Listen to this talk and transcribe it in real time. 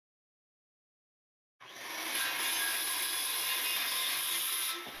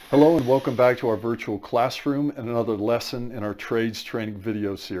Hello and welcome back to our virtual classroom and another lesson in our trades training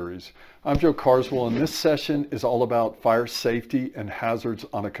video series. I'm Joe Carswell, and this session is all about fire safety and hazards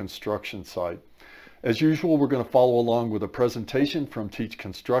on a construction site. As usual, we're going to follow along with a presentation from Teach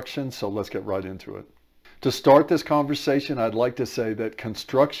Construction, so let's get right into it. To start this conversation, I'd like to say that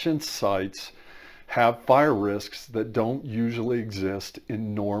construction sites have fire risks that don't usually exist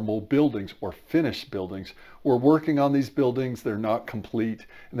in normal buildings or finished buildings. We're working on these buildings, they're not complete,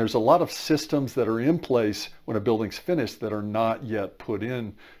 and there's a lot of systems that are in place when a building's finished that are not yet put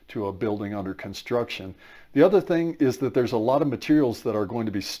in to a building under construction. The other thing is that there's a lot of materials that are going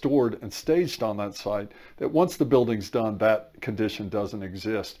to be stored and staged on that site that once the building's done, that condition doesn't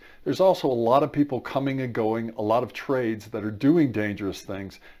exist. There's also a lot of people coming and going, a lot of trades that are doing dangerous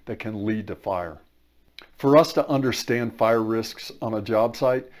things that can lead to fire. For us to understand fire risks on a job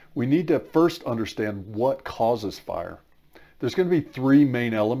site, we need to first understand what causes fire. There's going to be three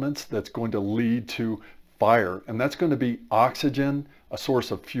main elements that's going to lead to fire, and that's going to be oxygen, a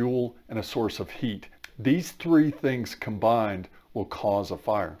source of fuel, and a source of heat. These three things combined will cause a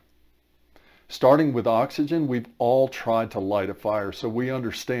fire. Starting with oxygen, we've all tried to light a fire, so we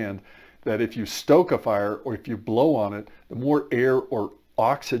understand that if you stoke a fire or if you blow on it, the more air or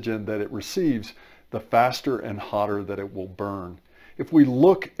oxygen that it receives, the faster and hotter that it will burn. If we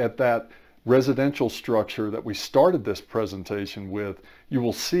look at that residential structure that we started this presentation with, you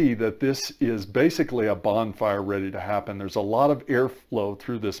will see that this is basically a bonfire ready to happen. There's a lot of airflow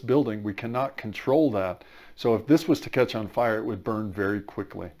through this building. We cannot control that. So if this was to catch on fire, it would burn very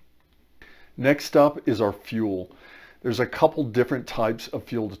quickly. Next up is our fuel. There's a couple different types of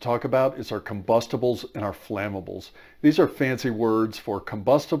fuel to talk about. It's our combustibles and our flammables. These are fancy words for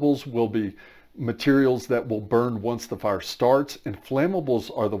combustibles will be materials that will burn once the fire starts, and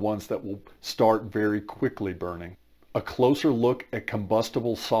flammables are the ones that will start very quickly burning. A closer look at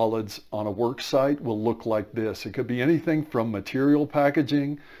combustible solids on a work site will look like this. It could be anything from material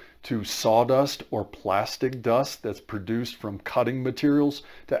packaging to sawdust or plastic dust that's produced from cutting materials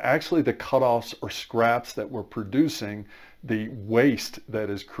to actually the cutoffs or scraps that we're producing, the waste that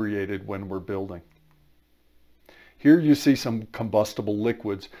is created when we're building. Here you see some combustible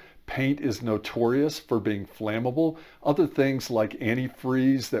liquids. Paint is notorious for being flammable. Other things like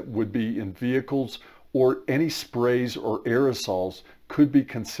antifreeze that would be in vehicles or any sprays or aerosols could be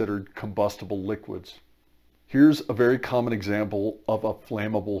considered combustible liquids. Here's a very common example of a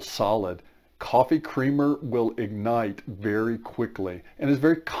flammable solid. Coffee creamer will ignite very quickly and is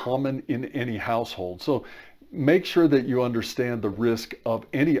very common in any household. So make sure that you understand the risk of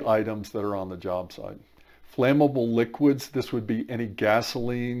any items that are on the job site. Flammable liquids, this would be any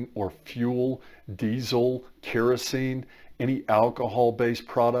gasoline or fuel, diesel, kerosene, any alcohol-based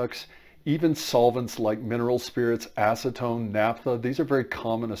products, even solvents like mineral spirits, acetone, naphtha. These are very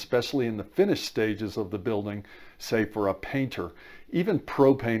common, especially in the finished stages of the building, say for a painter. Even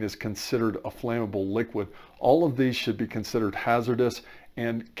propane is considered a flammable liquid. All of these should be considered hazardous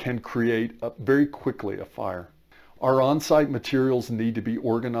and can create very quickly a fire. Our on-site materials need to be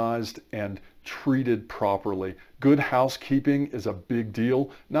organized and treated properly. Good housekeeping is a big deal,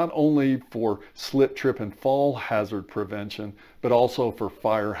 not only for slip, trip, and fall hazard prevention, but also for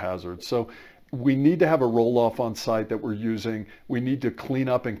fire hazards. So we need to have a roll-off on site that we're using. We need to clean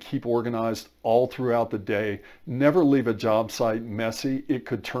up and keep organized all throughout the day. Never leave a job site messy. It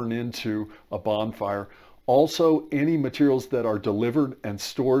could turn into a bonfire. Also, any materials that are delivered and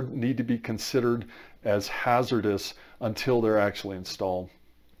stored need to be considered as hazardous until they're actually installed.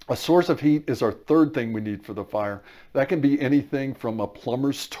 A source of heat is our third thing we need for the fire. That can be anything from a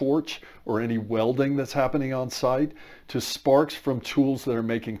plumber's torch or any welding that's happening on site to sparks from tools that are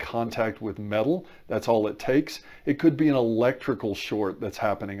making contact with metal. That's all it takes. It could be an electrical short that's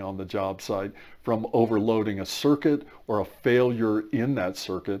happening on the job site from overloading a circuit or a failure in that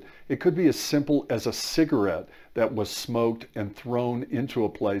circuit. It could be as simple as a cigarette that was smoked and thrown into a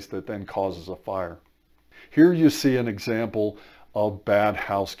place that then causes a fire. Here you see an example of bad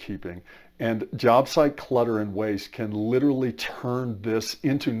housekeeping, and job site clutter and waste can literally turn this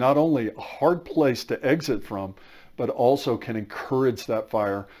into not only a hard place to exit from, but also can encourage that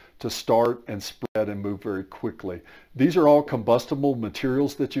fire to start and spread and move very quickly. These are all combustible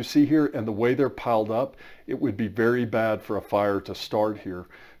materials that you see here, and the way they're piled up, it would be very bad for a fire to start here.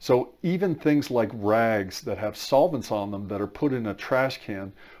 So even things like rags that have solvents on them that are put in a trash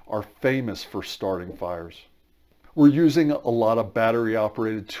can are famous for starting fires. We're using a lot of battery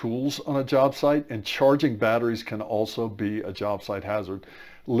operated tools on a job site, and charging batteries can also be a job site hazard.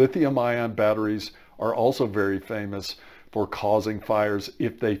 Lithium ion batteries are also very famous for causing fires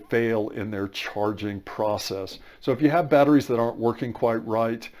if they fail in their charging process. So if you have batteries that aren't working quite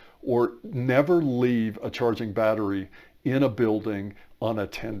right, or never leave a charging battery in a building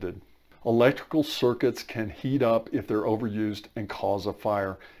unattended. Electrical circuits can heat up if they're overused and cause a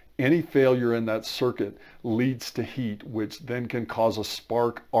fire. Any failure in that circuit leads to heat, which then can cause a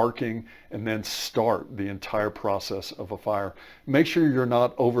spark arcing and then start the entire process of a fire. Make sure you're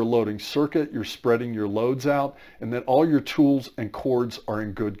not overloading circuit, you're spreading your loads out, and that all your tools and cords are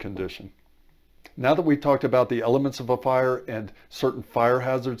in good condition. Now that we've talked about the elements of a fire and certain fire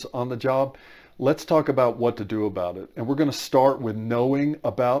hazards on the job, let's talk about what to do about it. And we're going to start with knowing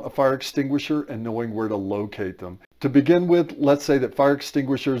about a fire extinguisher and knowing where to locate them. To begin with, let's say that fire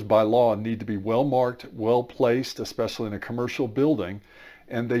extinguishers by law need to be well marked, well placed, especially in a commercial building,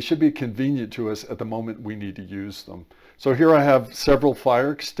 and they should be convenient to us at the moment we need to use them. So here I have several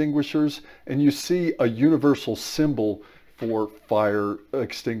fire extinguishers, and you see a universal symbol for fire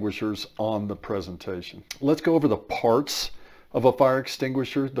extinguishers on the presentation. Let's go over the parts of a fire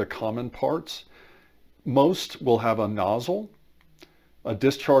extinguisher, the common parts. Most will have a nozzle, a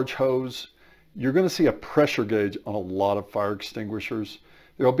discharge hose. You're going to see a pressure gauge on a lot of fire extinguishers.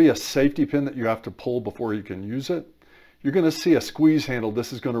 There'll be a safety pin that you have to pull before you can use it. You're going to see a squeeze handle.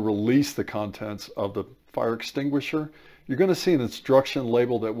 This is going to release the contents of the fire extinguisher. You're going to see an instruction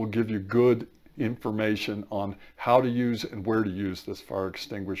label that will give you good information on how to use and where to use this fire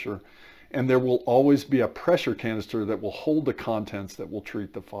extinguisher. And there will always be a pressure canister that will hold the contents that will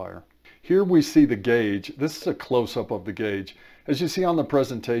treat the fire. Here we see the gauge. This is a close-up of the gauge. As you see on the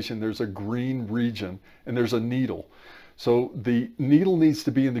presentation, there's a green region and there's a needle. So the needle needs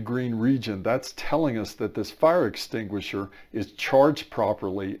to be in the green region. That's telling us that this fire extinguisher is charged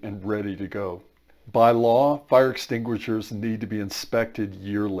properly and ready to go. By law, fire extinguishers need to be inspected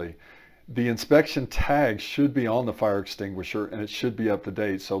yearly. The inspection tag should be on the fire extinguisher and it should be up to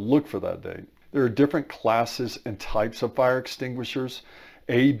date, so look for that date. There are different classes and types of fire extinguishers,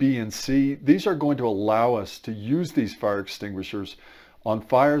 A, B, and C. These are going to allow us to use these fire extinguishers on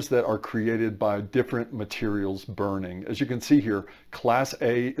fires that are created by different materials burning. As you can see here, Class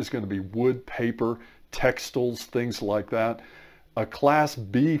A is going to be wood, paper, textiles, things like that. A Class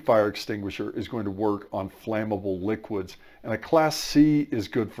B fire extinguisher is going to work on flammable liquids, and a Class C is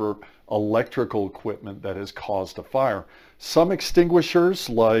good for electrical equipment that has caused a fire. Some extinguishers,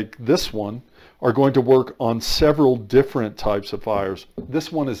 like this one, are going to work on several different types of fires.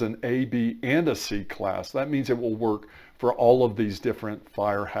 This one is an A, B, and a C class. That means it will work for all of these different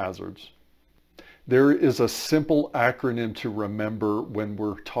fire hazards. There is a simple acronym to remember when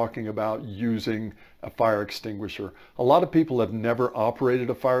we're talking about using a fire extinguisher. A lot of people have never operated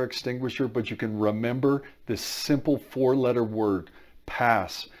a fire extinguisher, but you can remember this simple four-letter word,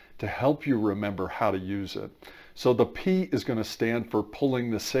 PASS, to help you remember how to use it. So the P is going to stand for pulling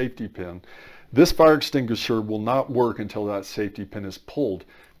the safety pin. This fire extinguisher will not work until that safety pin is pulled.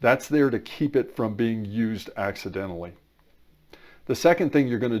 That's there to keep it from being used accidentally. The second thing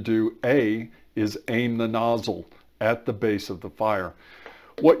you're going to do, A, is aim the nozzle at the base of the fire.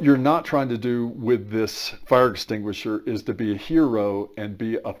 What you're not trying to do with this fire extinguisher is to be a hero and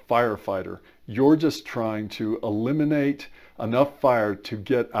be a firefighter. You're just trying to eliminate enough fire to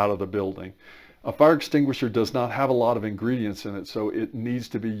get out of the building. A fire extinguisher does not have a lot of ingredients in it, so it needs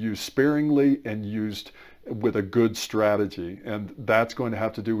to be used sparingly and used with a good strategy. And that's going to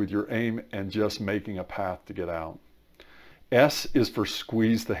have to do with your aim and just making a path to get out. S is for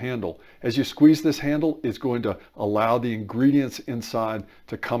squeeze the handle. As you squeeze this handle, it's going to allow the ingredients inside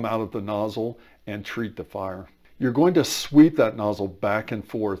to come out of the nozzle and treat the fire. You're going to sweep that nozzle back and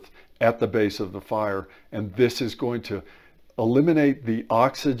forth at the base of the fire, and this is going to eliminate the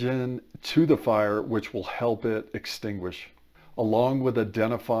oxygen to the fire, which will help it extinguish. Along with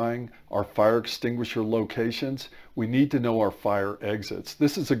identifying our fire extinguisher locations, we need to know our fire exits.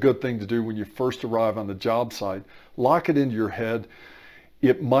 This is a good thing to do when you first arrive on the job site. Lock it into your head.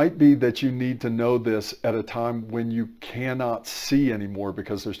 It might be that you need to know this at a time when you cannot see anymore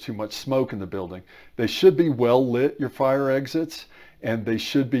because there's too much smoke in the building. They should be well lit, your fire exits, and they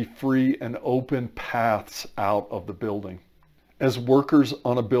should be free and open paths out of the building. As workers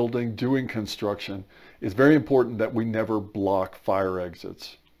on a building doing construction, it's very important that we never block fire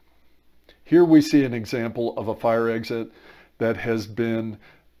exits. Here we see an example of a fire exit that has been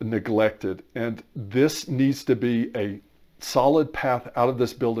neglected, and this needs to be a solid path out of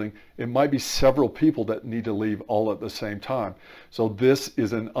this building. It might be several people that need to leave all at the same time. So this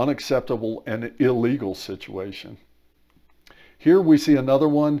is an unacceptable and illegal situation. Here we see another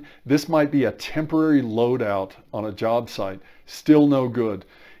one. This might be a temporary loadout on a job site. Still no good.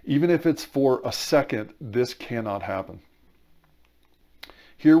 Even if it's for a second, this cannot happen.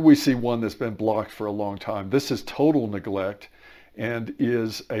 Here we see one that's been blocked for a long time. This is total neglect and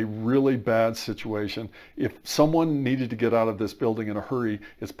is a really bad situation. If someone needed to get out of this building in a hurry,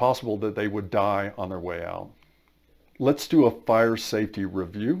 it's possible that they would die on their way out. Let's do a fire safety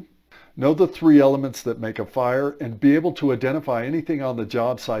review. Know the 3 elements that make a fire and be able to identify anything on the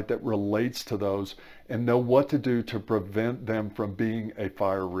job site that relates to those and know what to do to prevent them from being a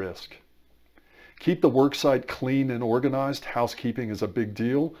fire risk. Keep the work site clean and organized. Housekeeping is a big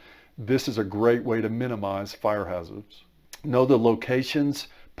deal. This is a great way to minimize fire hazards. Know the locations,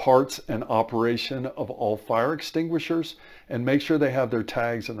 parts, and operation of all fire extinguishers and make sure they have their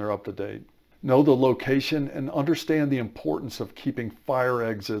tags and they're up to date. Know the location and understand the importance of keeping fire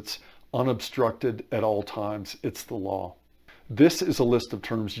exits unobstructed at all times. It's the law. This is a list of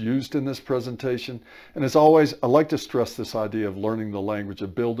terms used in this presentation, and as always, I like to stress this idea of learning the language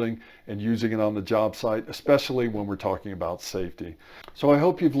of building and using it on the job site, especially when we're talking about safety. So I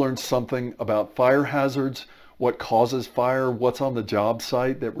hope you've learned something about fire hazards, what causes fire, what's on the job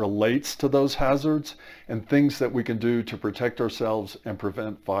site that relates to those hazards, and things that we can do to protect ourselves and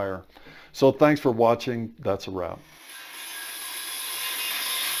prevent fire. So thanks for watching. That's a wrap.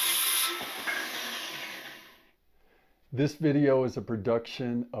 This video is a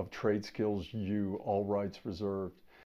production of Trade Skills U, all rights reserved.